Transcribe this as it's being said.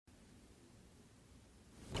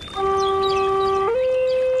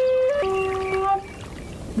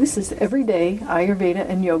This is Everyday Ayurveda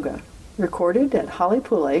and Yoga, recorded at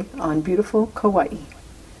Halipule on beautiful Kauai.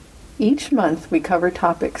 Each month we cover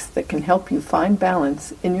topics that can help you find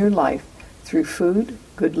balance in your life through food,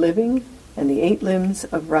 good living, and the 8 limbs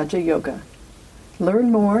of Raja Yoga.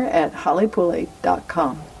 Learn more at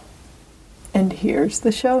halipule.com. And here's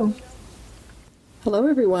the show. Hello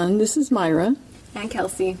everyone, this is Myra and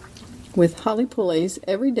Kelsey with Halipule's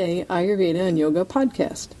Everyday Ayurveda and Yoga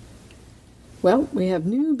podcast. Well, we have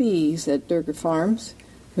new bees at Durga Farms.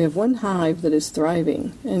 We have one hive that is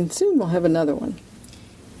thriving, and soon we'll have another one.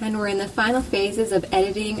 And we're in the final phases of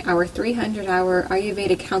editing our 300-hour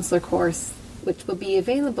Ayurveda counselor course, which will be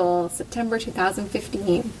available September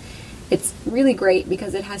 2015. It's really great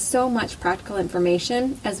because it has so much practical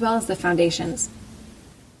information as well as the foundations.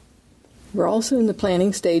 We're also in the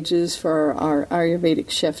planning stages for our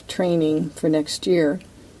Ayurvedic chef training for next year.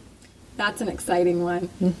 That's an exciting one.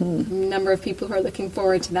 A number of people who are looking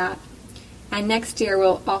forward to that. And next year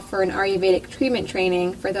we'll offer an Ayurvedic treatment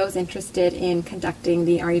training for those interested in conducting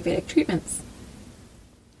the Ayurvedic treatments.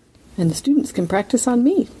 And the students can practice on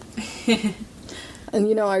me. And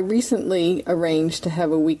you know, I recently arranged to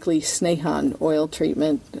have a weekly Snehan oil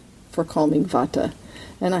treatment for calming Vata.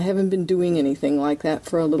 And I haven't been doing anything like that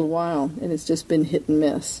for a little while, and it's just been hit and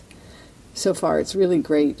miss. So far, it's really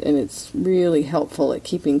great, and it's really helpful at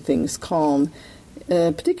keeping things calm,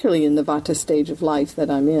 particularly in the Vata stage of life that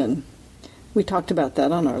I'm in. We talked about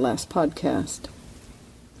that on our last podcast.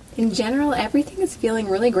 In general, everything is feeling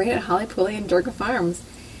really great at Halipule and Durga Farms.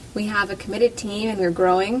 We have a committed team, and we're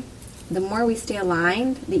growing. The more we stay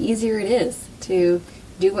aligned, the easier it is to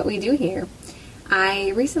do what we do here.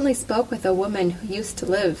 I recently spoke with a woman who used to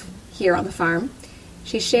live here on the farm.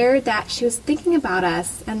 She shared that she was thinking about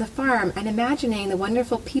us and the farm and imagining the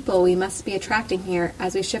wonderful people we must be attracting here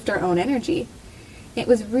as we shift our own energy. It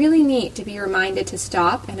was really neat to be reminded to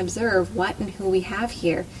stop and observe what and who we have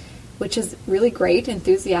here, which is really great,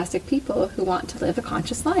 enthusiastic people who want to live a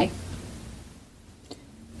conscious life.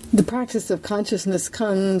 The practice of consciousness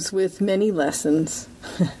comes with many lessons.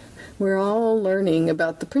 We're all learning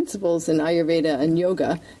about the principles in Ayurveda and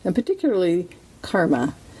Yoga, and particularly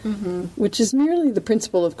karma, which is merely the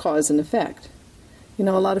principle of cause and effect. You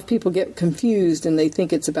know, a lot of people get confused and they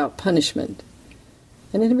think it's about punishment.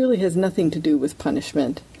 And it really has nothing to do with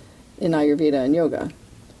punishment in Ayurveda and Yoga.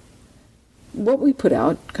 What we put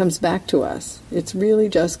out comes back to us. It's really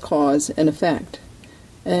just cause and effect.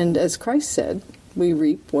 And as Christ said, we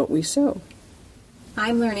reap what we sow.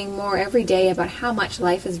 I'm learning more every day about how much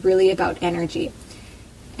life is really about energy.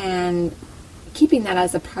 And keeping that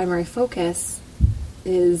as a primary focus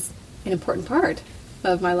is an important part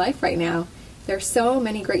of my life right now. There are so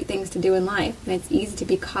many great things to do in life, and it's easy to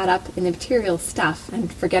be caught up in the material stuff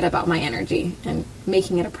and forget about my energy and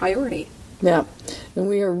making it a priority. Yeah, and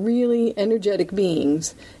we are really energetic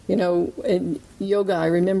beings. You know, in yoga, I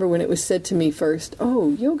remember when it was said to me first,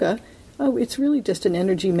 yoga, it's really just an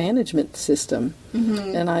energy management system.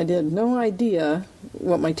 And I had no idea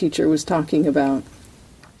what my teacher was talking about.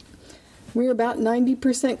 We're about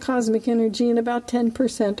 90% cosmic energy and about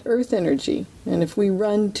 10% earth energy. And if we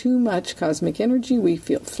run too much cosmic energy, we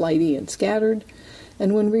feel flighty and scattered.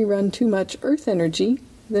 And when we run too much earth energy,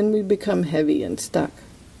 then we become heavy and stuck.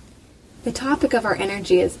 The topic of our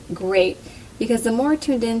energy is great, because the more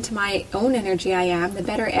tuned into my own energy I am, the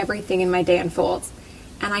better everything in my day unfolds.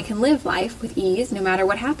 And I can live life with ease no matter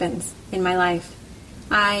what happens in my life.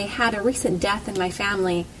 I had a recent death in my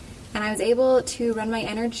family, and I was able to run my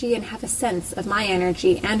energy and have a sense of my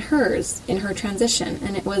energy and hers in her transition.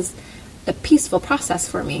 And it was a peaceful process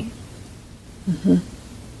for me.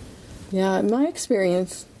 Yeah, in my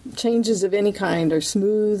experience, changes of any kind are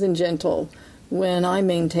smooth and gentle when I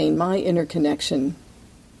maintain my inner connection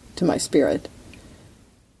to my spirit.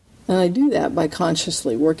 And I do that by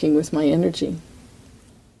consciously working with my energy.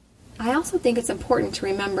 I also think it's important to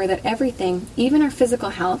remember that everything, even our physical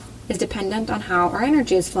health, is dependent on how our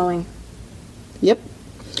energy is flowing. Yep.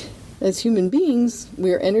 As human beings,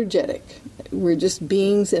 we're energetic. We're just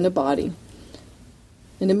beings in a body.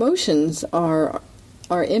 And emotions are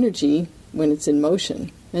our energy when it's in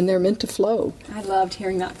motion, and they're meant to flow. I loved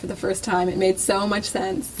hearing that for the first time. It made so much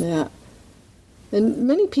sense. Yeah. And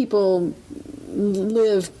many people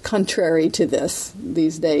live contrary to this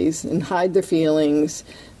these days and hide their feelings,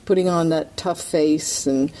 putting on that tough face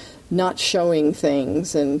and not showing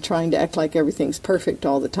things and trying to act like everything's perfect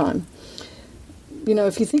all the time. You know,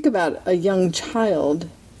 if you think about a young child,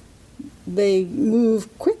 they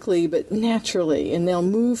move quickly but naturally, and they'll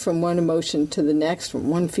move from one emotion to the next, from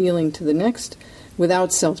one feeling to the next,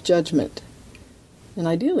 without self-judgment. And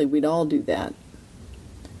ideally, we'd all do that.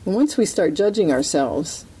 And once we start judging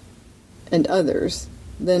ourselves, and others,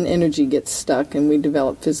 then energy gets stuck and we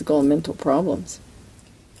develop physical and mental problems.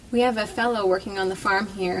 We have a fellow working on the farm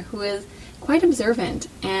here who is quite observant,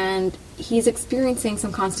 and he's experiencing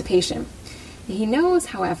some constipation. He knows,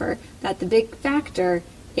 however, that the big factor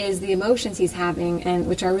is the emotions he's having, and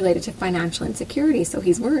which are related to financial insecurity, so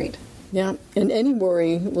he's worried. Yeah, and any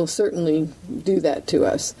worry will certainly do that to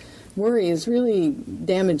us. Worry is really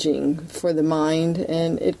damaging for the mind,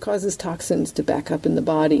 and it causes toxins to back up in the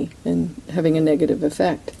body and having a negative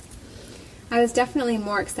effect. I was definitely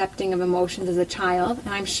more accepting of emotions as a child,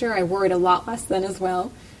 and I'm sure I worried a lot less then as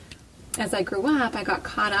well. As I grew up, I got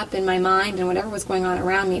caught up in my mind and whatever was going on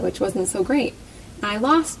around me, which wasn't so great. And I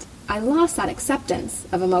lost that acceptance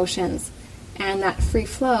of emotions and that free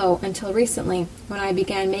flow until recently, when I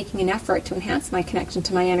began making an effort to enhance my connection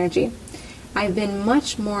to my energy. I've been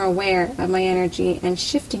much more aware of my energy and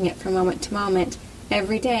shifting it from moment to moment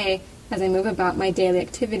every day as I move about my daily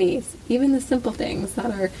activities, even the simple things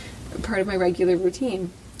that are part of my regular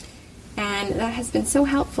routine. And that has been so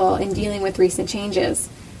helpful in dealing with recent changes.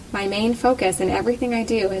 My main focus in everything I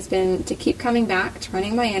do has been to keep coming back to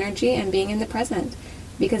running my energy and being in the present,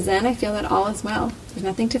 because then I feel that all is well. There's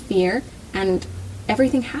nothing to fear, and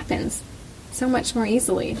everything happens so much more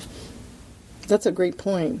easily. That's a great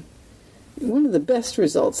point. One of the best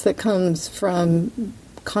results that comes from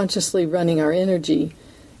consciously running our energy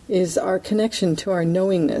is our connection to our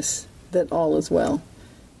knowingness that all is well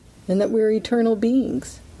and that we're eternal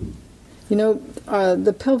beings. You know,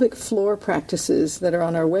 the pelvic floor practices that are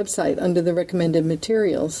on our website under the recommended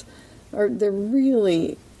materials, they're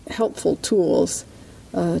really helpful tools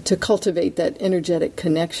to cultivate that energetic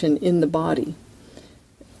connection in the body.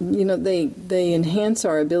 You know, they enhance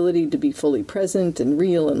our ability to be fully present and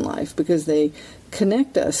real in life because they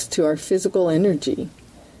connect us to our physical energy.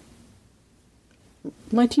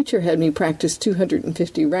 My teacher had me practice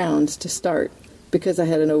 250 rounds to start because I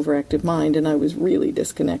had an overactive mind and I was really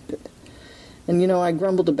disconnected. And, you know, I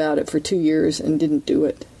grumbled about it for 2 years and didn't do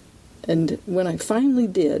it. And when I finally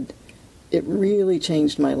did, it really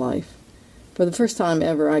changed my life. For the first time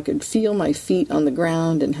ever, I could feel my feet on the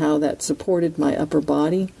ground and how that supported my upper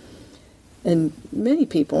body. And many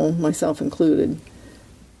people, myself included,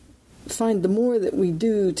 find the more that we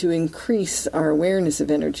do to increase our awareness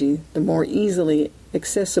of energy, the more easily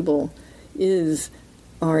accessible is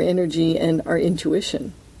our energy and our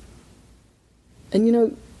intuition. And, you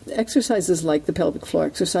know, exercises like the pelvic floor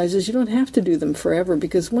exercises, you don't have to do them forever,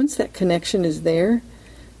 because once that connection is there,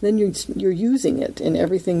 then you're using it in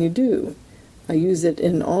everything you do. I use it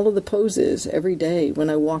in all of the poses every day when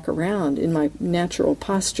I walk around in my natural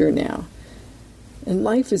posture now. And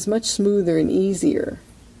life is much smoother and easier,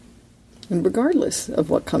 and regardless of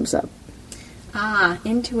what comes up.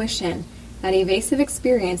 Intuition. That evasive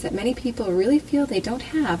experience that many people really feel they don't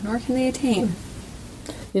have, nor can they attain.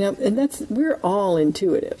 You know, and we're all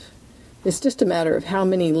intuitive. It's just a matter of how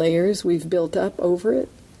many layers we've built up over it.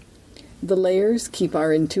 The layers keep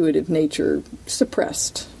our intuitive nature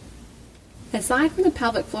suppressed. Aside from the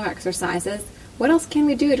pelvic floor exercises, what else can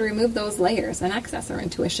we do to remove those layers and access our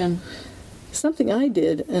intuition? Something I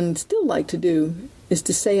did and still like to do is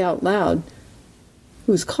to say out loud,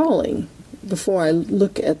 "Who's calling?" before I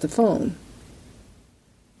look at the phone.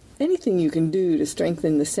 Anything you can do to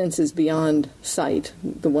strengthen the senses beyond sight,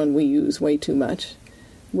 the one we use way too much,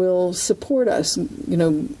 will support us, you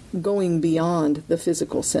know, going beyond the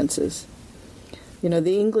physical senses. You know,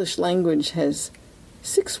 the English language has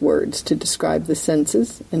 6 words to describe the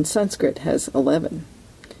senses, and Sanskrit has 11.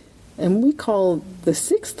 And we call the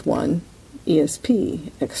 6th one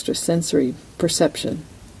ESP, extrasensory perception.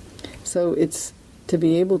 So it's to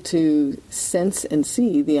be able to sense and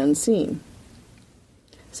see the unseen.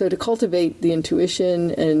 So to cultivate the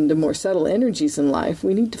intuition and the more subtle energies in life,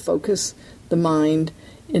 we need to focus the mind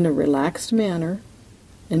in a relaxed manner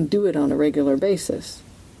and do it on a regular basis.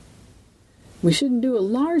 We shouldn't do a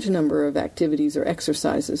large number of activities or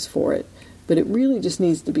exercises for it, but it really just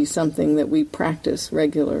needs to be something that we practice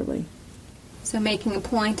regularly. So making a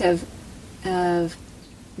point of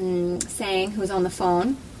saying who's on the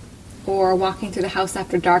phone or walking through the house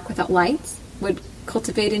after dark without lights would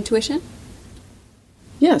cultivate intuition?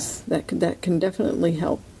 Yes, that can definitely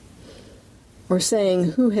help. Or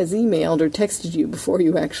saying who has emailed or texted you before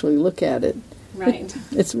you actually look at it. Right.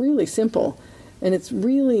 It's really simple, and it's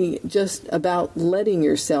really just about letting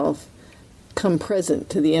yourself come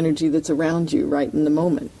present to the energy that's around you right in the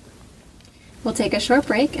moment. We'll take a short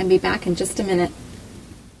break and be back in just a minute.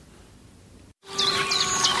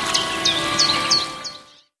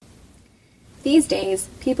 These days,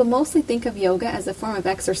 people mostly think of yoga as a form of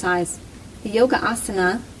exercise. The yoga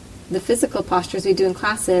asana The physical postures we do in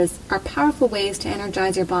classes are powerful ways to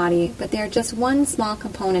energize your body, but they are just one small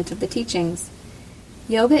component of the teachings.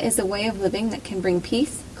 Yoga is a way of living that can bring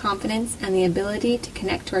peace, confidence, and the ability to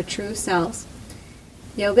connect to our true selves.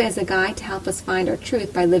 Yoga is a guide to help us find our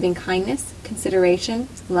truth by living kindness, consideration,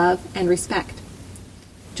 love, and respect.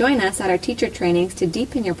 Join us at our teacher trainings to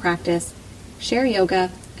deepen your practice, share yoga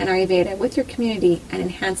and Ayurveda with your community, and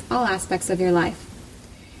enhance all aspects of your life.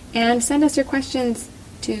 And send us your questions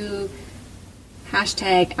to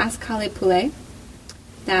hashtag AskHalePule.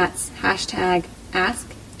 That's hashtag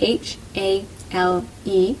Ask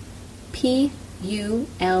HalePule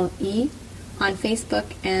on Facebook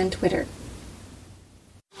and Twitter.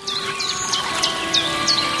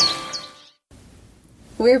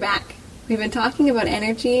 We're back. We've been talking about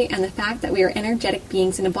energy and the fact that we are energetic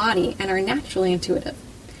beings in a body and are naturally intuitive.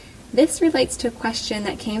 This relates to a question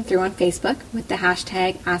that came through on Facebook with the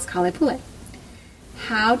hashtag AskHalePule.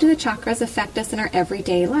 How do the chakras affect us in our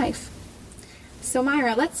everyday life? So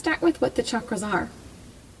Myra, let's start with what the chakras are.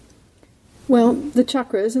 Well, the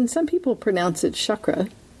chakras, and some people pronounce it chakra,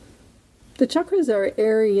 the chakras are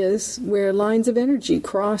areas where lines of energy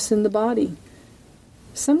cross in the body.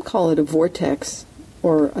 Some call it a vortex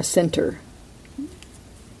or a center.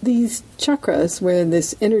 These chakras, where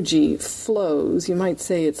this energy flows, you might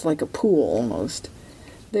say it's like a pool almost.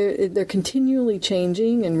 They're continually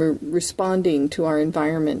changing and responding to our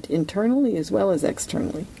environment internally as well as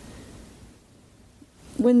externally.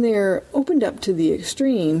 When they're opened up to the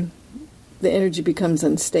extreme, the energy becomes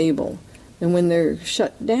unstable. And when they're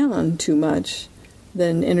shut down too much,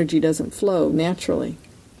 then energy doesn't flow naturally.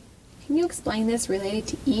 Can you explain this related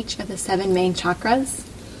to each of the 7 main chakras?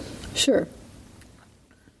 Sure.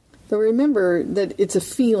 But remember that it's a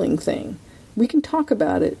feeling thing. We can talk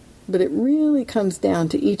about it, but it really comes down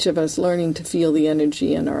to each of us learning to feel the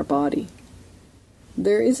energy in our body.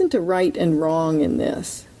 There isn't a right and wrong in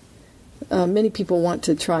this. Many people want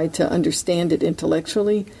to try to understand it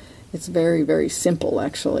intellectually. It's very, very simple,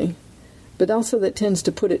 actually. But also that tends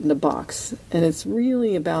to put it in a box, and it's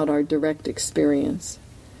really about our direct experience.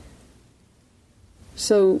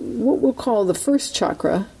 So what we'll call the first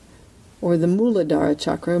chakra, or the Muladhara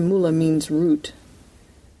chakra, Mula means root,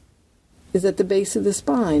 is at the base of the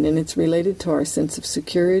spine, and it's related to our sense of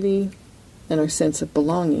security and our sense of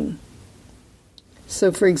belonging.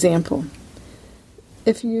 So, for example,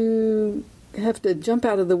 if you have to jump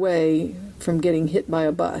out of the way from getting hit by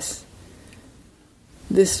a bus,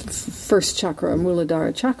 this first chakra,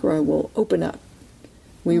 Muladhara chakra, will open up.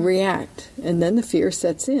 We react, and then the fear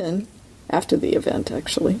sets in after the event,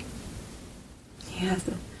 actually. Yeah.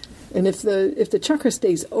 And if the chakra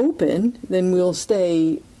stays open, then we'll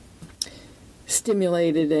stay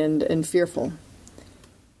stimulated and fearful.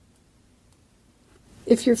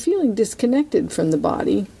 If you're feeling disconnected from the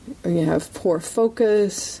body, or you have poor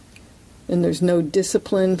focus, and there's no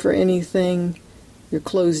discipline for anything, you're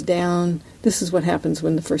closed down, this is what happens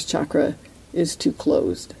when the first chakra is too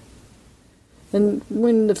closed. And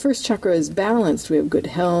when the first chakra is balanced, we have good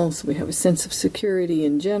health, we have a sense of security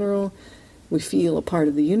in general, we feel a part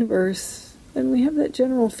of the universe, and we have that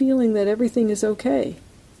general feeling that everything is okay.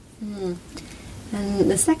 And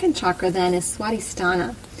the second chakra then is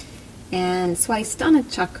Swadhisthana. And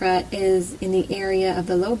Swadhisthana chakra is in the area of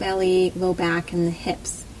the low belly, low back, and the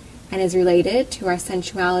hips, and is related to our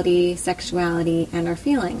sensuality, sexuality, and our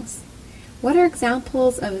feelings. What are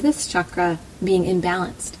examples of this chakra being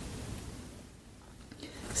imbalanced?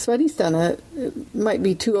 Swadhisthana might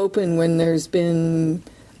be too open when there's been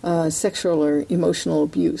sexual or emotional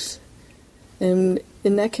abuse. And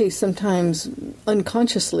in that case, sometimes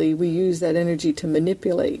unconsciously we use that energy to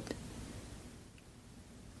manipulate.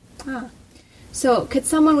 So could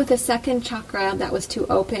someone with a second chakra that was too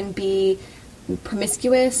open be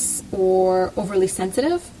promiscuous or overly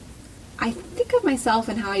sensitive? I think of myself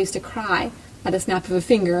and how I used to cry at a snap of a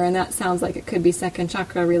finger, and that sounds like it could be second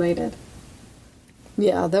chakra related.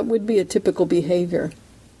 Yeah, that would be a typical behavior.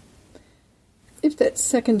 If that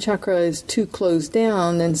second chakra is too closed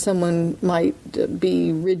down, then someone might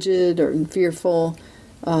be rigid or fearful,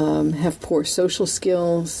 have poor social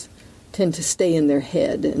skills, tend to stay in their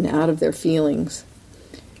head and out of their feelings.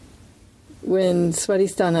 When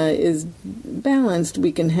Swadhisthana is balanced,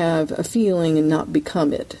 we can have a feeling and not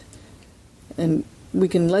become it. And we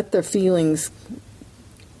can let our feelings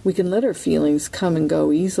come and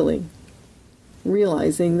go easily,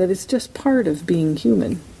 realizing that it's just part of being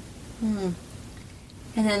human.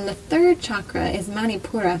 And then the third chakra is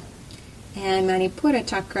Manipura. And Manipura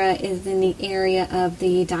chakra is in the area of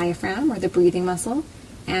the diaphragm, or the breathing muscle,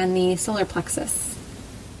 and the solar plexus.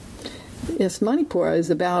 Yes, Manipura is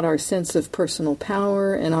about our sense of personal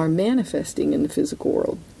power and our manifesting in the physical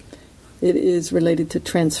world. It is related to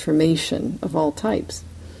transformation of all types.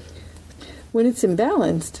 When it's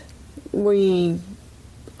imbalanced, we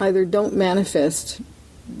either don't manifest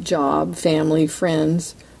job, family,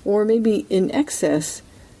 friends, or maybe in excess,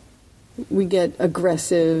 we get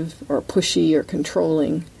aggressive or pushy or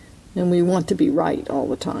controlling, and we want to be right all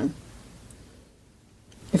the time.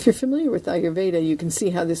 If you're familiar with Ayurveda, you can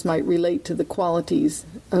see how this might relate to the qualities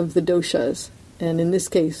of the doshas, and in this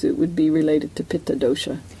case, it would be related to Pitta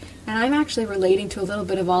dosha. And I'm actually relating to a little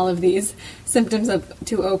bit of all of these symptoms of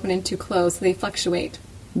too open and too closed, so they fluctuate.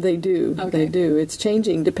 They do. Okay. They do. It's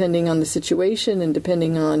changing depending on the situation and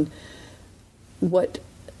depending on what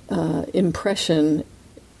impression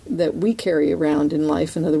that we carry around in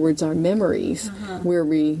life. In other words, our memories, where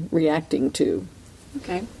we reacting to.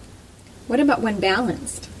 Okay. What about when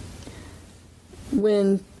balanced?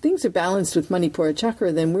 When things are balanced with Manipura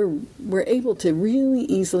chakra, then we're able to really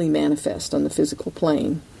easily manifest on the physical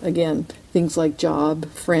plane. Again, things like job,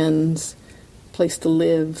 friends, place to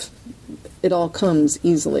live, it all comes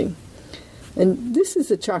easily. And this is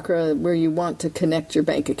the chakra where you want to connect your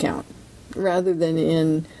bank account, rather than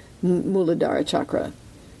in Muladhara chakra,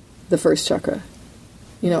 the first chakra.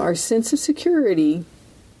 Our sense of security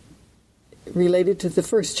related to the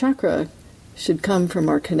first chakra should come from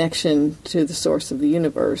our connection to the source of the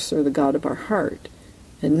universe or the God of our heart,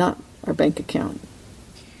 and not our bank account.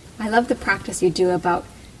 I love the practice you do about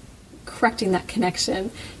correcting that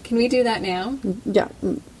connection. Can we do that now? Yeah.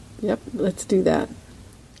 Yep, let's do that.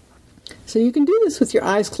 So you can do this with your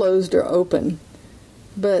eyes closed or open,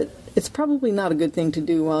 but it's probably not a good thing to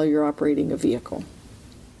do while you're operating a vehicle.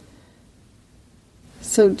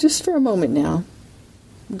 So just for a moment now,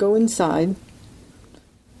 go inside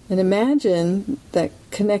and imagine that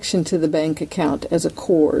connection to the bank account as a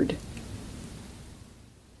cord.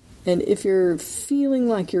 And if you're feeling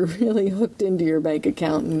like you're really hooked into your bank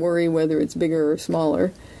account and worry whether it's bigger or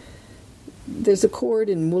smaller, there's a cord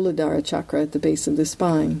in Muladhara chakra at the base of the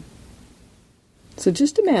spine. So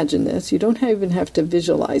just imagine this. You don't even have to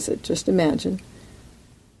visualize it. Just imagine.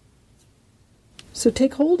 So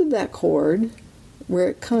take hold of that cord where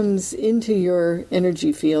it comes into your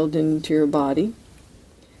energy field, into your body,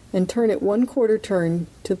 and turn it 1/4 turn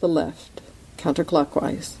to the left,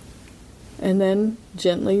 counterclockwise. And then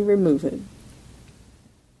gently remove it.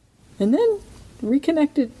 And then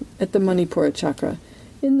reconnect it at the Manipura chakra,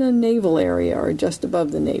 in the navel area or just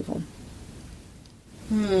above the navel.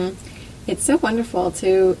 It's so wonderful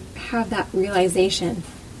to have that realization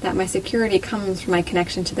that my security comes from my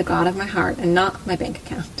connection to the God of my heart and not my bank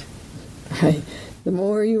account. Right. The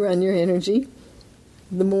more you run your energy,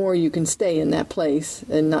 the more you can stay in that place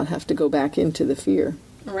and not have to go back into the fear.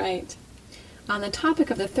 Right. On the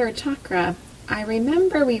topic of the third chakra, I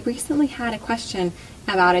remember we recently had a question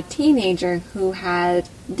about a teenager who had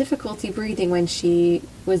difficulty breathing when she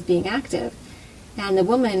was being active. And the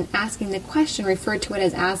woman asking the question referred to it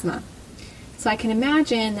as asthma. So I can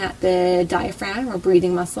imagine that the diaphragm or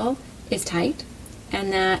breathing muscle is tight,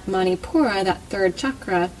 and that Manipura, that third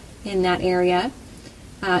chakra in that area,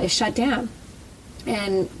 is shut down.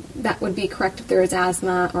 And that would be correct if there is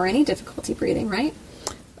asthma or any difficulty breathing, right?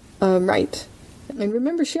 Right. And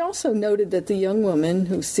remember, she also noted that the young woman,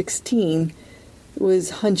 who's 16,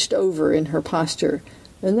 was hunched over in her posture.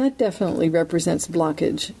 And that definitely represents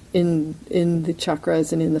blockage in the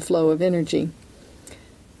chakras and in the flow of energy.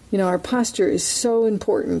 Our posture is so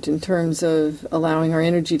important in terms of allowing our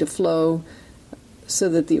energy to flow so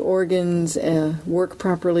that the organs work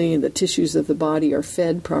properly and the tissues of the body are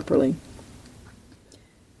fed properly.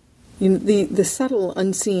 The subtle,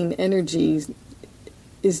 unseen energy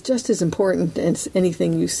is just as important as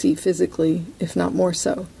anything you see physically, if not more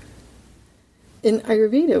so. In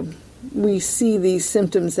Ayurveda, we see these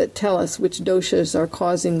symptoms that tell us which doshas are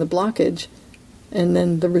causing the blockage and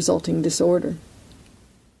then the resulting disorder.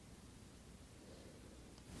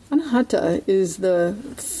 Anahata is the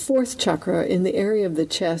fourth chakra in the area of the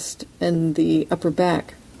chest and the upper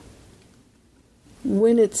back.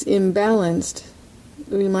 When it's imbalanced,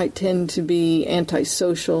 we might tend to be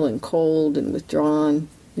antisocial and cold and withdrawn,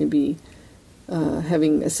 maybe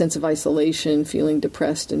having a sense of isolation, feeling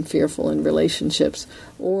depressed and fearful in relationships,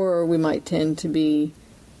 or we might tend to be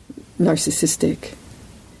narcissistic.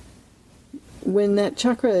 When that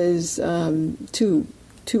chakra is too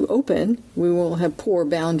open, we will have poor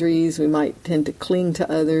boundaries, we might tend to cling to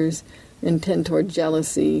others and tend toward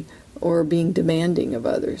jealousy or being demanding of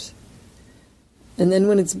others. And then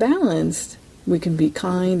when it's balanced, we can be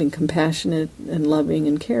kind and compassionate and loving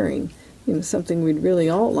and caring, something we'd really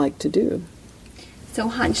all like to do. So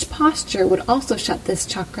hunched posture would also shut this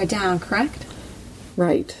chakra down, correct?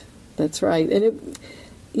 Right. That's right. And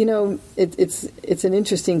it's an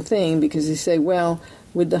interesting thing because you say, well,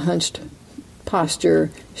 would the hunched posture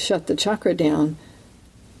shut the chakra down?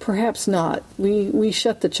 Perhaps not. We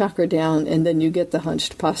shut the chakra down and then you get the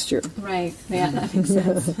hunched posture. Right. Yeah, that makes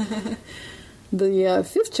sense. The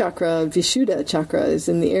fifth chakra, Vishuddha chakra, is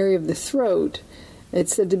in the area of the throat.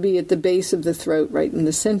 It's said to be at the base of the throat, right in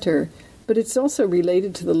the center, but it's also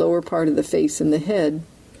related to the lower part of the face and the head.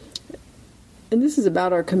 And this is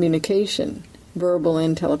about our communication, verbal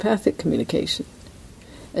and telepathic communication.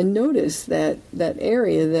 And notice that that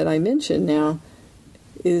area that I mentioned now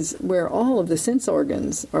is where all of the sense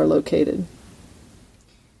organs are located.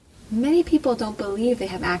 Many people don't believe they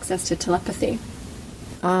have access to telepathy.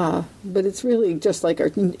 But it's really just like our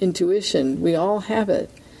intuition. We all have it.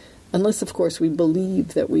 Unless, of course, we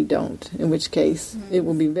believe that we don't, in which case it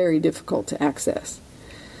will be very difficult to access.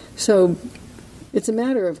 So it's a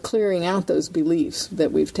matter of clearing out those beliefs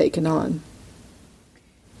that we've taken on.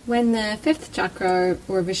 When the fifth chakra,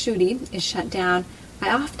 or Vishuddhi, is shut down,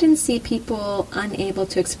 I often see people unable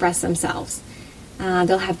to express themselves.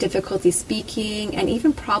 They'll have difficulty speaking and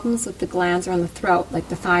even problems with the glands around the throat, like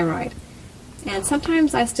the thyroid. And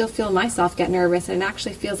sometimes I still feel myself get nervous and it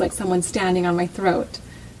actually feels like someone's standing on my throat.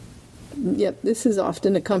 Yep, this is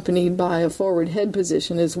often accompanied by a forward head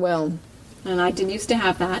position as well. And I did used to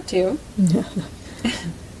have that too.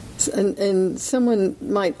 And someone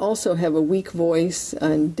might also have a weak voice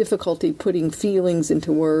and difficulty putting feelings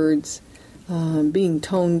into words, being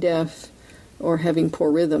tone deaf, or having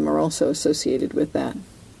poor rhythm are also associated with that.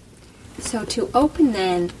 So to open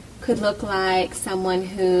then could look like someone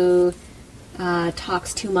who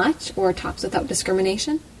talks too much or talks without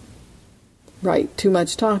discrimination? Right, too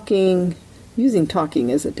much talking, using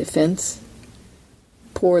talking as a defense,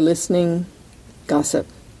 poor listening, gossip,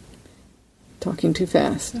 talking too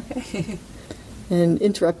fast, and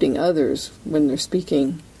interrupting others when they're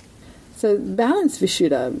speaking. So balanced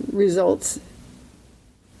Vishuddha results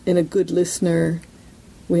in a good listener.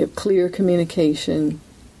 We have clear communication.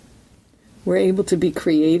 We're able to be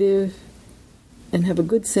creative and have a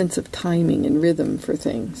good sense of timing and rhythm for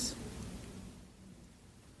things.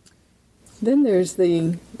 Then there's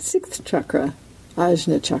the sixth chakra,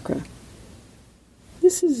 Ajna chakra.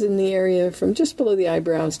 This is in the area from just below the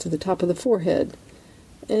eyebrows to the top of the forehead.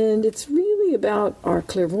 And it's really about our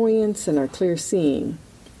clairvoyance and our clear seeing.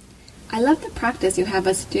 I love the practice you have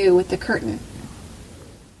us do with the curtain.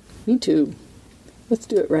 Me too. Let's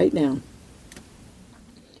do it right now.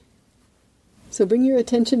 So bring your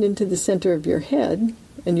attention into the center of your head,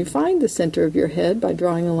 and you find the center of your head by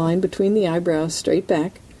drawing a line between the eyebrows straight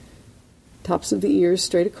back, tops of the ears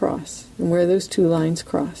straight across, and where those two lines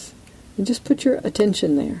cross. And just put your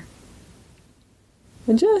attention there.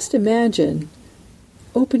 And just imagine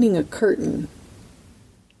opening a curtain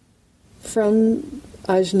from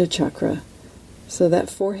Ajna chakra. So that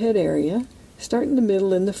forehead area, start in the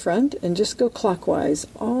middle in the front and just go clockwise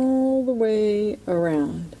all the way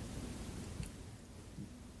around.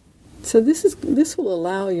 So this will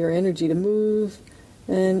allow your energy to move,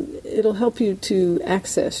 and it'll help you to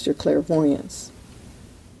access your clairvoyance.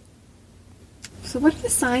 So what are the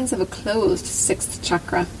signs of a closed sixth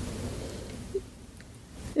chakra?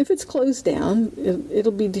 If it's closed down,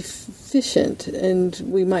 it'll be deficient, and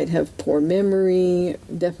we might have poor memory,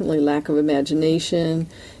 definitely lack of imagination,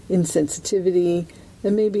 insensitivity,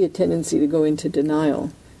 and maybe a tendency to go into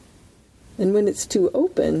denial. And when it's too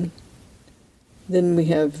open, then we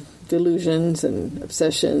have delusions and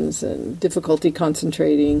obsessions and difficulty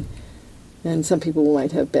concentrating, and some people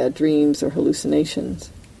might have bad dreams or hallucinations.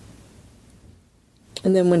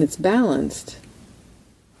 And then when it's balanced,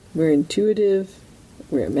 we're intuitive,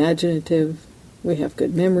 we're imaginative, we have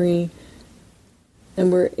good memory,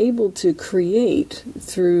 and we're able to create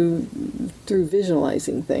through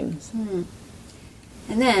visualizing things.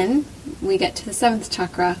 And then we get to the seventh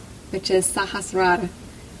chakra, which is Sahasrara,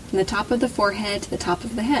 from the top of the forehead to the top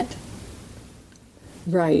of the head.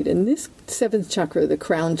 Right, and this seventh chakra, the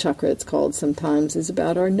crown chakra it's called sometimes, is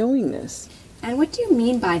about our knowingness. And what do you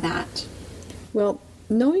mean by that? Well,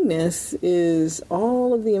 knowingness is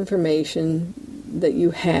all of the information that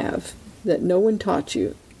you have, that no one taught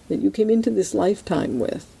you, that you came into this lifetime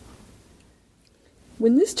with.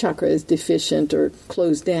 When this chakra is deficient or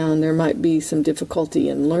closed down, there might be some difficulty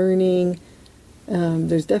in learning.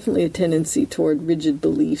 There's definitely a tendency toward rigid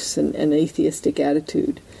beliefs and an atheistic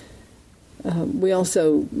attitude. We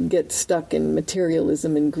also get stuck in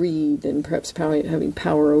materialism and greed and perhaps having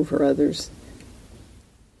power over others.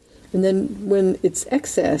 And then when it's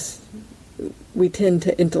excess, we tend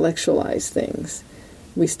to intellectualize things.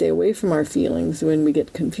 We stay away from our feelings when we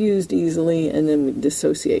get confused easily, and then we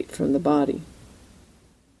dissociate from the body.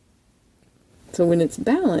 So when it's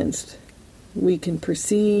balanced, we can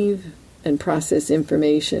perceive and process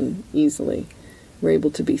information easily. We're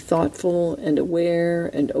able to be thoughtful and aware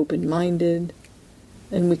and open-minded,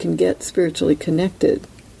 and we can get spiritually connected.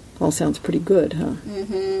 All sounds pretty good, huh?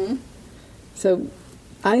 Mm-hmm. So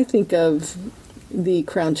I think of the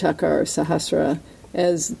crown chakra or Sahasrara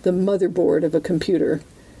as the motherboard of a computer.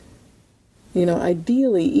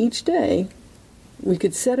 Ideally each day we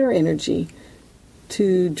could set our energy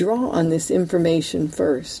to draw on this information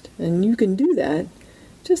first. And you can do that.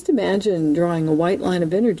 Just imagine drawing a white line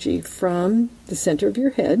of energy from the center of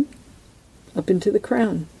your head up into the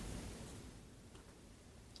crown.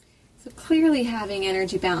 So clearly having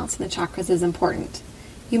energy balance in the chakras is important.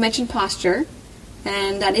 You mentioned posture,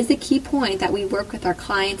 and that is a key point that we work with our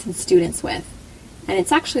clients and students with. And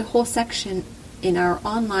it's actually a whole section in our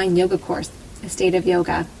online yoga course, A State of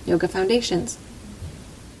Yoga, Yoga Foundations.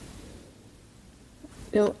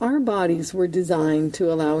 Our bodies were designed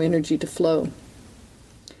to allow energy to flow.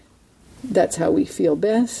 That's how we feel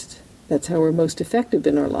best. That's how we're most effective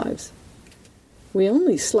in our lives. We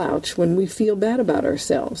only slouch when we feel bad about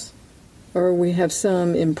ourselves, or we have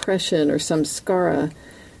some impression or some skara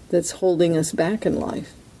that's holding us back in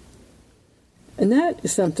life. And that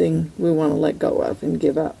is something we want to let go of and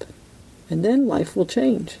give up. And then life will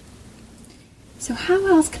change. So how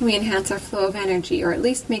else can we enhance our flow of energy, or at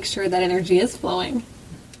least make sure that energy is flowing?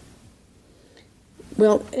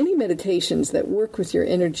 Well, any meditations that work with your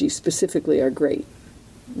energy specifically are great.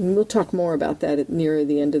 And we'll talk more about that near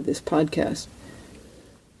the end of this podcast.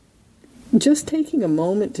 Just taking a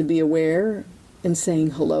moment to be aware and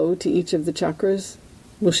saying hello to each of the chakras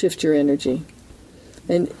will shift your energy.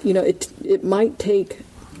 And, it might take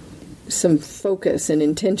some focus and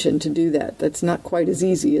intention to do that. That's not quite as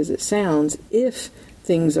easy as it sounds if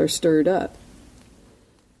things are stirred up.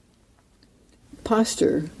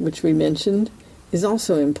 Posture, which we mentioned, is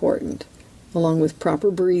also important, along with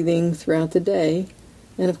proper breathing throughout the day,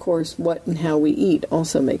 and of course what and how we eat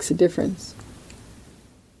also makes a difference.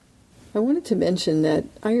 I wanted to mention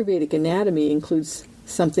that Ayurvedic anatomy includes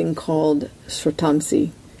something called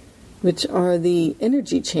Srotamsi, which are the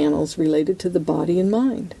energy channels related to the body and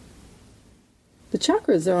mind. The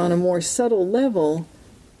chakras are on a more subtle level,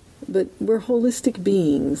 but we're holistic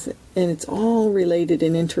beings, and it's all related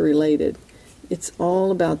and interrelated. It's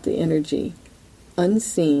all about the energy.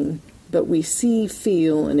 Unseen, but we see,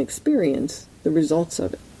 feel, and experience the results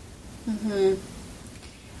of it. Mm-hmm.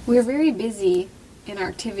 We're very busy in our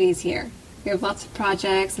activities here. We have lots of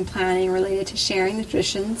projects and planning related to sharing the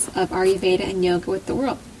traditions of Ayurveda and yoga with the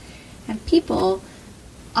world. And people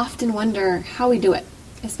often wonder how we do it,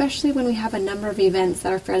 especially when we have a number of events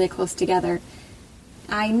that are fairly close together.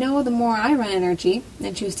 I know the more I run energy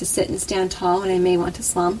and choose to sit and stand tall when I may want to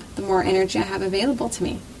slump, the more energy I have available to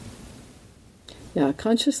me. Yeah,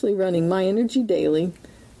 consciously running my energy daily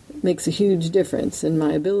makes a huge difference in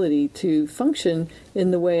my ability to function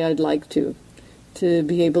in the way I'd like to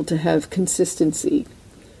be able to have consistency.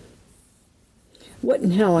 What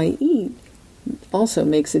and how I eat also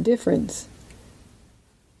makes a difference,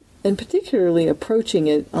 and particularly approaching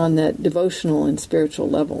it on that devotional and spiritual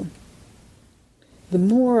level. The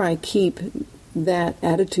more I keep that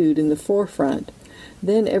attitude in the forefront,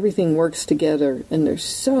 then everything works together, and there's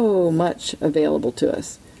so much available to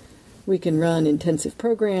us. We can run intensive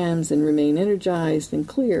programs and remain energized and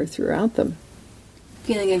clear throughout them.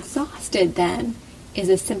 Feeling exhausted, then, is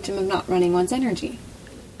a symptom of not running one's energy.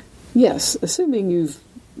 Yes, assuming you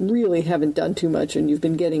really haven't done too much and you've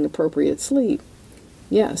been getting appropriate sleep.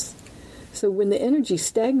 Yes. So when the energy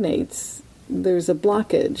stagnates, there's a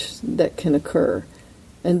blockage that can occur,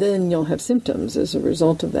 and then you'll have symptoms as a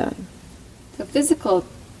result of that. So physical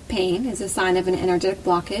pain is a sign of an energetic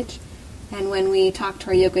blockage, and when we talk to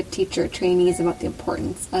our yoga teacher trainees about the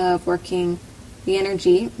importance of working the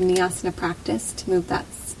energy in the asana practice to move that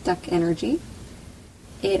stuck energy,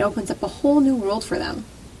 it opens up a whole new world for them.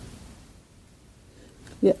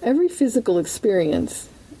 Yeah, every physical experience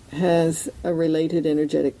has a related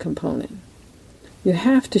energetic component. You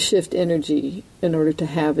have to shift energy in order to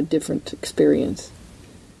have a different experience.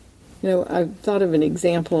 I've thought of an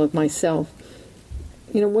example of myself.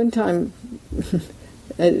 One time,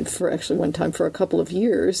 for a couple of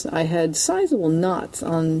years, I had sizable knots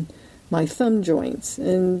on my thumb joints,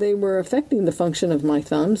 and they were affecting the function of my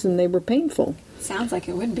thumbs, and they were painful. Sounds like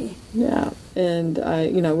it would be. Yeah, and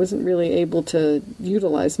I wasn't really able to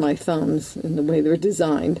utilize my thumbs in the way they're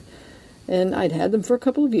designed. And I'd had them for a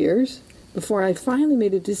couple of years before I finally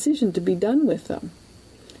made a decision to be done with them.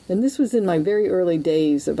 And this was in my very early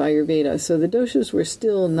days of Ayurveda, so the doshas were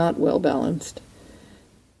still not well balanced.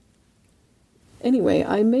 Anyway,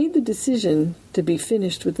 I made the decision to be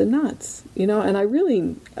finished with the nuts, and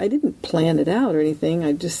I didn't plan it out or anything.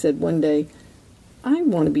 I just said one day, I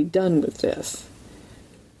want to be done with this.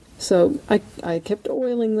 So I kept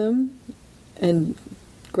oiling them and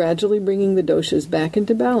gradually bringing the doshas back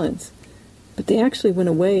into balance. But they actually went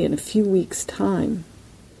away in a few weeks' time.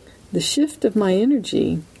 The shift of my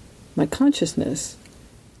energy, my consciousness,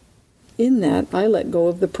 in that I let go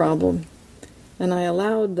of the problem. And I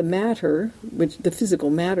allowed the matter, the physical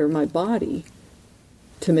matter, my body,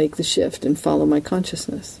 to make the shift and follow my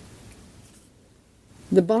consciousness.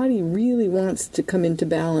 The body really wants to come into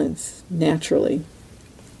balance naturally.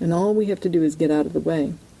 And all we have to do is get out of the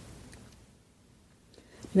way.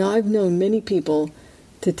 I've known many people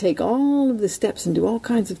to take all of the steps and do all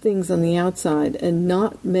kinds of things on the outside and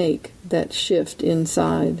not make that shift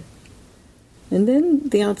inside. And then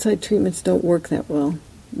the outside treatments don't work that well.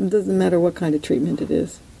 It doesn't matter what kind of treatment it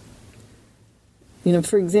is.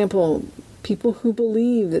 For example, people who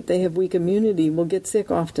believe that they have weak immunity will get sick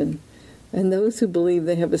often. And those who believe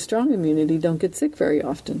they have a strong immunity don't get sick very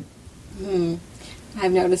often.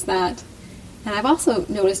 I've noticed that. And I've also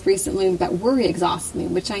noticed recently that worry exhausts me,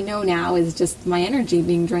 which I know now is just my energy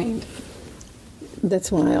being drained.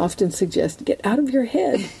 That's why I often suggest get out of your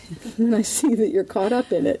head when I see that you're caught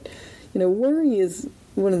up in it. Worry is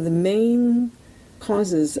one of the main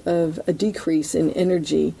causes of a decrease in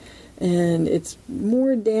energy, and it's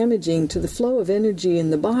more damaging to the flow of energy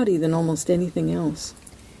in the body than almost anything else.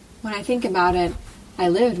 When I think about it, I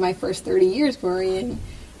lived my first 30 years worrying,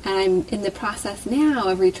 and I'm in the process now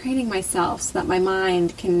of retraining myself so that my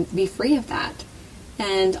mind can be free of that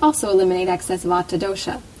and also eliminate excess vata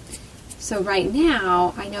dosha. So right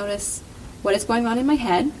now, I notice what is going on in my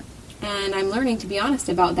head, and I'm learning to be honest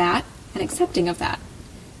about that and accepting of that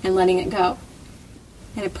and letting it go.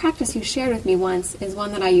 And a practice you shared with me once is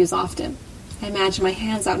one that I use often. I imagine my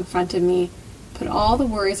hands out in front of me, put all the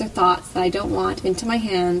worries or thoughts that I don't want into my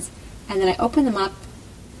hands, and then I open them up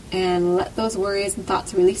and let those worries and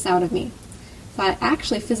thoughts release out of me. So I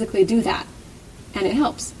actually physically do that, and it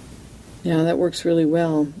helps. Yeah, that works really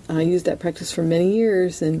well. I used that practice for many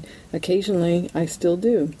years, and occasionally I still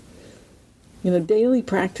do. Daily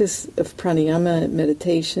practice of pranayama,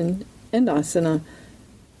 meditation, and asana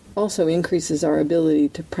also increases our ability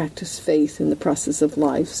to practice faith in the process of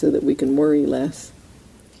life so that we can worry less.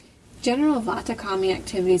 General vata calming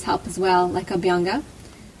activities help as well, like Abhyanga,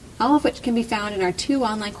 all of which can be found in our 2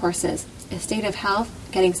 online courses, A State of Health,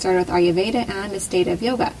 Getting Started with Ayurveda, and A State of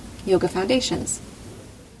Yoga, Yoga Foundations.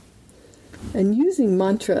 And using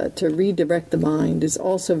mantra to redirect the mind is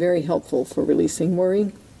also very helpful for releasing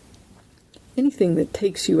worry. Anything that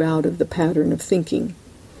takes you out of the pattern of thinking.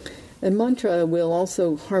 And mantra will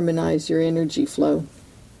also harmonize your energy flow.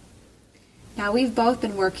 Now, we've both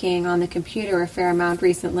been working on the computer a fair amount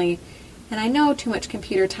recently, and I know too much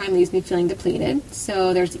computer time leaves me feeling depleted,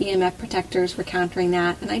 so there's EMF protectors for countering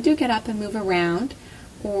that, and I do get up and move around,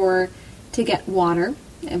 or to get water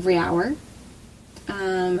every hour.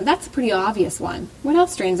 That's a pretty obvious one. What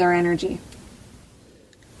else drains our energy?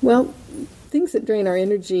 Well, things that drain our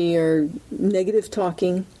energy are negative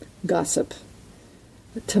talking, gossip,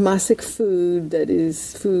 tamasic food that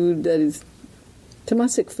is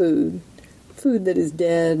tamasic food that is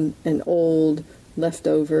dead and old,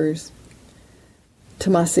 leftovers,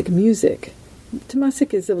 tamasic music.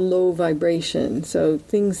 Tamasic is a low vibration, so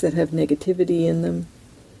things that have negativity in them.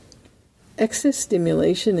 Excess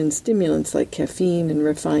stimulation and stimulants like caffeine and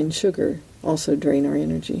refined sugar also drain our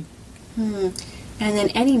energy. And then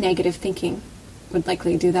any negative thinking would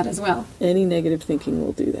likely do that as well. Any negative thinking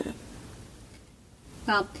will do that.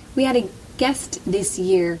 Well, we had a guest this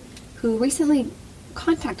year who recently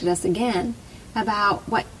contacted us again about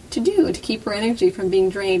what to do to keep her energy from being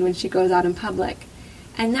drained when she goes out in public.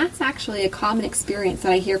 And that's actually a common experience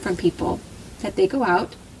that I hear from people, that they go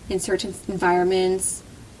out in certain environments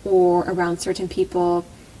or around certain people,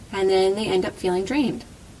 and then they end up feeling drained.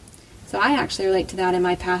 So I actually relate to that in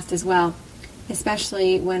my past as well,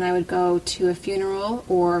 especially when I would go to a funeral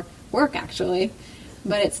or work, actually.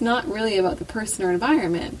 But it's not really about the person or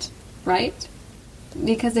environment, right?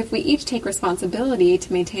 Because if we each take responsibility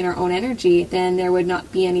to maintain our own energy, then there would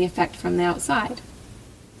not be any effect from the outside.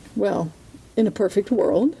 Well, in a perfect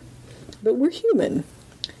world, but we're human,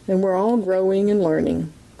 and we're all growing and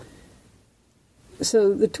learning.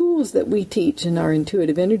 So the tools that we teach in our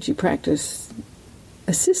intuitive energy practice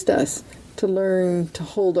assist us to learn to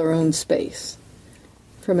hold our own space.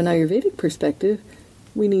 From an Ayurvedic perspective,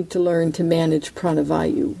 we need to learn to manage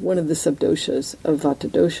pranavayu, one of the subdoshas of Vata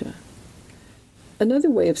dosha. Another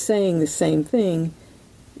way of saying the same thing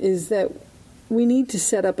is that we need to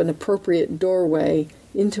set up an appropriate doorway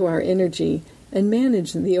into our energy and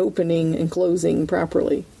manage the opening and closing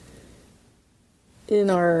properly. In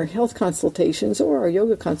our health consultations or our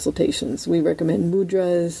yoga consultations, we recommend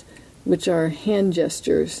mudras, which are hand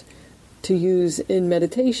gestures to use in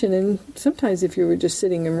meditation, and sometimes if you were just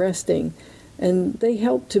sitting and resting. And they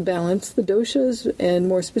help to balance the doshas, and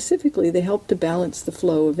more specifically, they help to balance the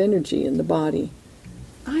flow of energy in the body.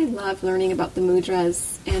 I love learning about the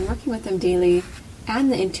mudras, and working with them daily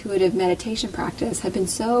and the intuitive meditation practice have been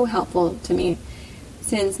so helpful to me.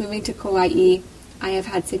 Since moving to Kauai, I have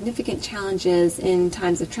had significant challenges in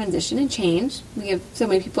times of transition and change. We have so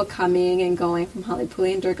many people coming and going from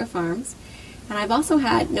Halepule and Durga Farms. And I've also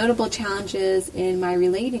had notable challenges in my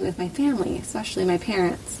relating with my family, especially my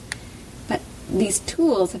parents. But these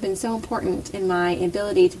tools have been so important in my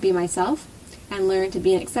ability to be myself and learn to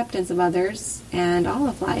be in acceptance of others and all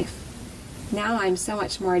of life. Now I'm so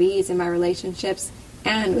much more at ease in my relationships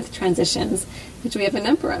and with transitions, which we have a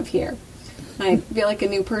number of here. I feel like a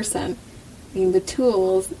new person. I mean, the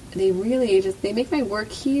tools, they make my work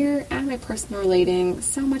here and my personal relating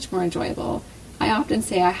so much more enjoyable. I often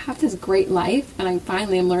say I have this great life, and I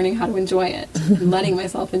finally am learning how to enjoy it, and letting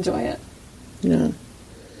myself enjoy it. Yeah,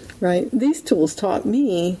 right. These tools taught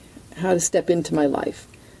me how to step into my life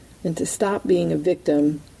and to stop being a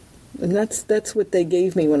victim. And that's what they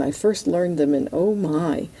gave me when I first learned them, and oh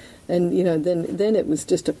my. And, then it was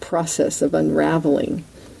just a process of unraveling.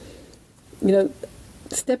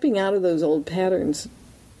 Stepping out of those old patterns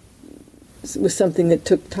was something that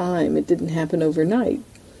took time. It didn't happen overnight.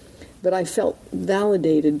 But I felt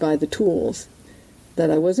validated by the tools, that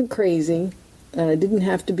I wasn't crazy, and I didn't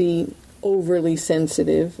have to be overly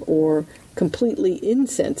sensitive or completely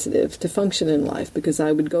insensitive to function in life, because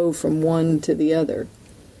I would go from one to the other.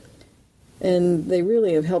 And they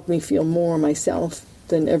really have helped me feel more myself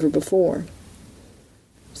than ever before.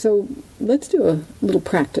 So let's do a little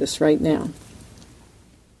practice right now.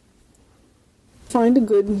 Find a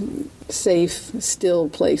good, safe, still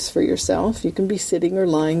place for yourself. You can be sitting or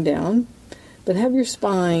lying down, but have your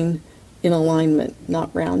spine in alignment,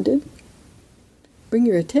 not rounded. Bring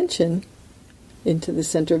your attention into the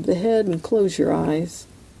center of the head and close your eyes.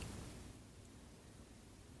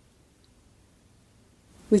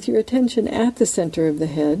 With your attention at the center of the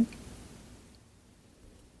head,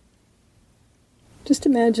 just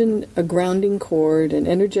imagine a grounding cord, an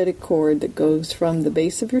energetic cord that goes from the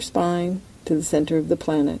base of your spine to the center of the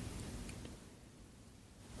planet.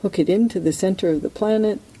 Hook it into the center of the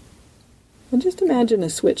planet, and just imagine a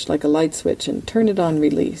switch like a light switch and turn it on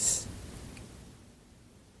release.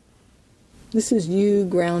 This is you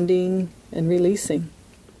grounding and releasing.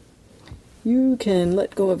 You can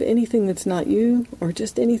let go of anything that's not you, or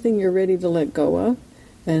just anything you're ready to let go of,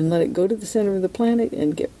 and let it go to the center of the planet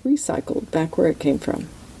and get recycled back where it came from.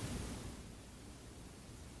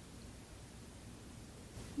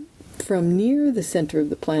 From near the center of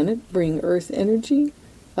the planet, bring earth energy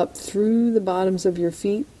up through the bottoms of your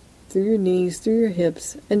feet, through your knees, through your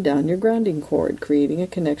hips, and down your grounding cord, creating a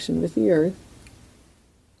connection with the earth.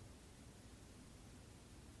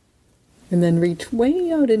 And then reach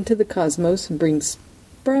way out into the cosmos and bring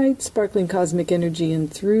bright, sparkling cosmic energy in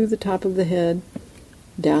through the top of the head,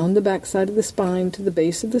 down the backside of the spine to the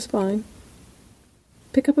base of the spine.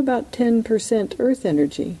 Pick up about 10% earth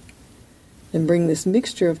energy. And bring this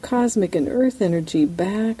mixture of cosmic and earth energy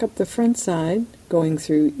back up the front side, going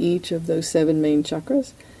through each of those 7 main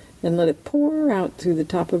chakras, and let it pour out through the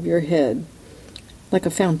top of your head like a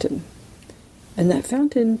fountain. And that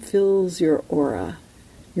fountain fills your aura.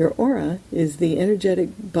 Your aura is the energetic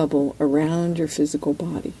bubble around your physical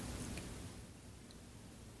body.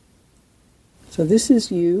 So this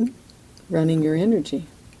is you running your energy.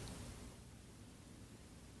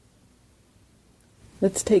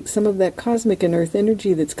 Let's take some of that cosmic and earth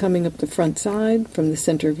energy that's coming up the front side from the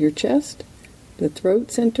center of your chest, the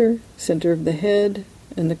throat center, center of the head,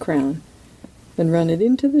 and the crown, and run it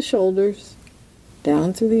into the shoulders,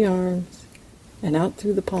 down through the arms, and out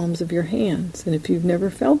through the palms of your hands. And if you've never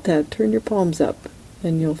felt that, turn your palms up,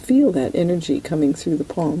 and you'll feel that energy coming through the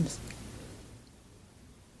palms.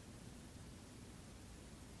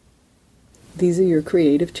 These are your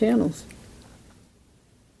creative channels.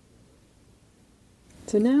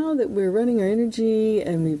 So now that we're running our energy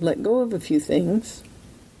and we've let go of a few things,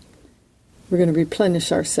 we're going to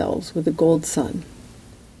replenish ourselves with a gold sun.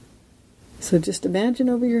 So just imagine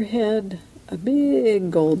over your head a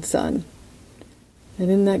big gold sun.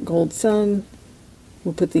 And in that gold sun,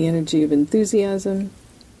 we'll put the energy of enthusiasm,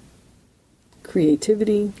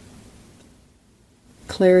 creativity,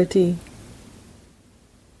 clarity,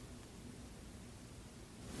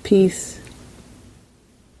 peace,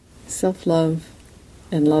 self-love,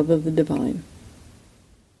 and love of the divine,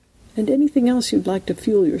 and anything else you'd like to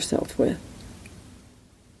fuel yourself with.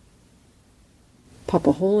 Pop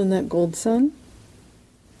a hole in that gold sun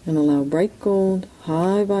and allow bright gold,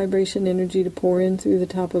 high vibration energy to pour in through the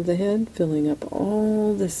top of the head, filling up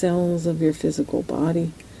all the cells of your physical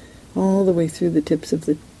body, all the way through the tips of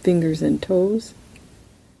the fingers and toes,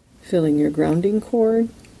 filling your grounding cord,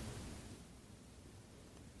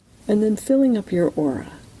 and then filling up your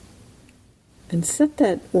aura. And set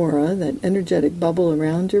that aura, that energetic bubble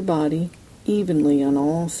around your body, evenly on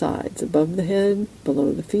all sides, above the head,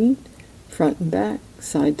 below the feet, front and back,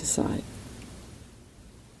 side to side.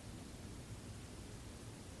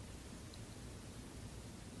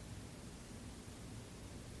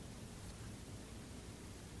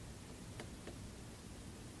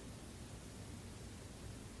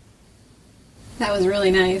 That was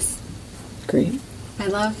really nice. Great. I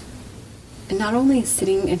love not only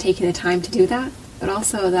sitting and taking the time to do that, but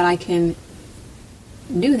also that I can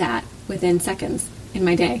do that within seconds in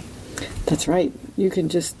my day. That's right. You can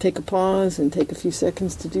just take a pause and take a few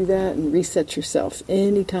seconds to do that and reset yourself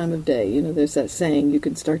any time of day. You know, there's that saying, you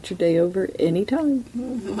can start your day over anytime.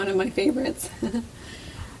 One of my favorites.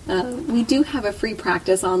 We do have a free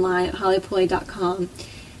practice online at hollypulley.com.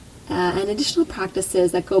 And additional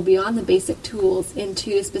practices that go beyond the basic tools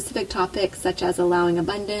into specific topics such as allowing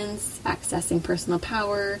abundance, accessing personal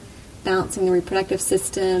power, balancing the reproductive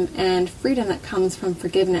system, and freedom that comes from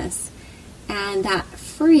forgiveness. And that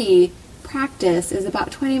free practice is about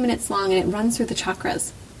 20 minutes long and it runs through the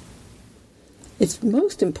chakras. It's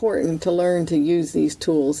most important to learn to use these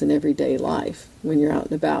tools in everyday life when you're out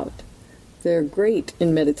and about. They're great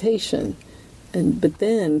in meditation. But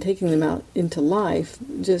then taking them out into life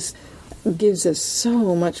just gives us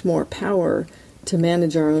so much more power to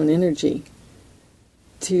manage our own energy,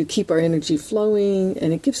 to keep our energy flowing,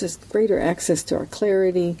 and it gives us greater access to our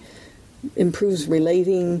clarity, improves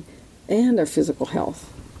relating, and our physical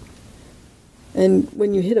health. And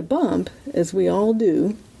when you hit a bump, as we all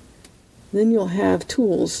do, then you'll have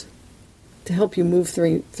tools to help you move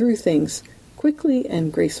through things quickly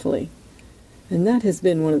and gracefully. And that has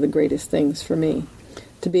been one of the greatest things for me,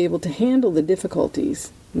 to be able to handle the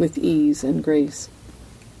difficulties with ease and grace.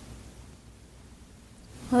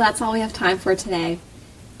 Well, that's all we have time for today.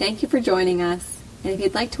 Thank you for joining us. And if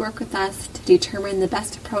you'd like to work with us to determine the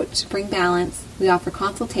best approach to bring balance, we offer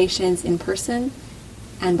consultations in person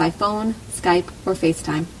and by phone, Skype, or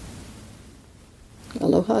FaceTime.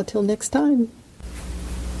 Aloha till next time.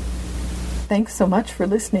 Thanks so much for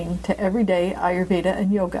listening to Everyday Ayurveda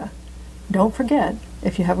and Yoga. Don't forget,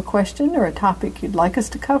 if you have a question or a topic you'd like us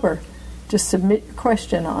to cover, just submit your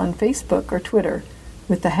question on Facebook or Twitter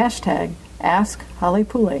with the hashtag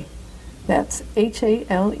AskHollyPule. That's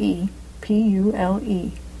HALEPULE.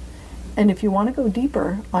 And if you want to go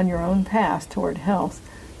deeper on your own path toward health,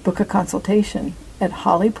 book a consultation at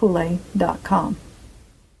hollypulley.com.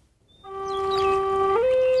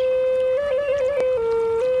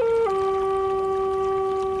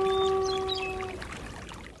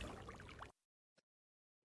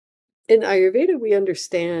 In Ayurveda, we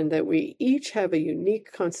understand that we each have a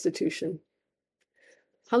unique constitution.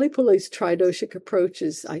 Hollypulley's tridoshic approach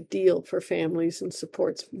is ideal for families and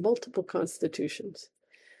supports multiple constitutions.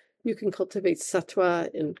 You can cultivate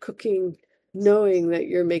sattva in cooking, knowing that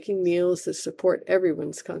you're making meals that support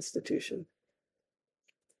everyone's constitution.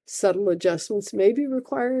 Subtle adjustments may be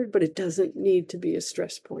required, but it doesn't need to be a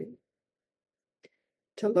stress point.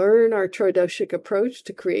 To learn our tridoshic approach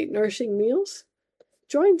to create nourishing meals,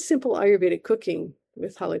 join Simple Ayurvedic Cooking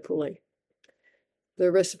with Hollypulley.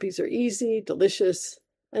 The recipes are easy, delicious,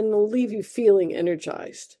 and will leave you feeling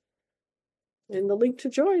energized. And the link to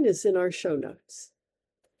join is in our show notes.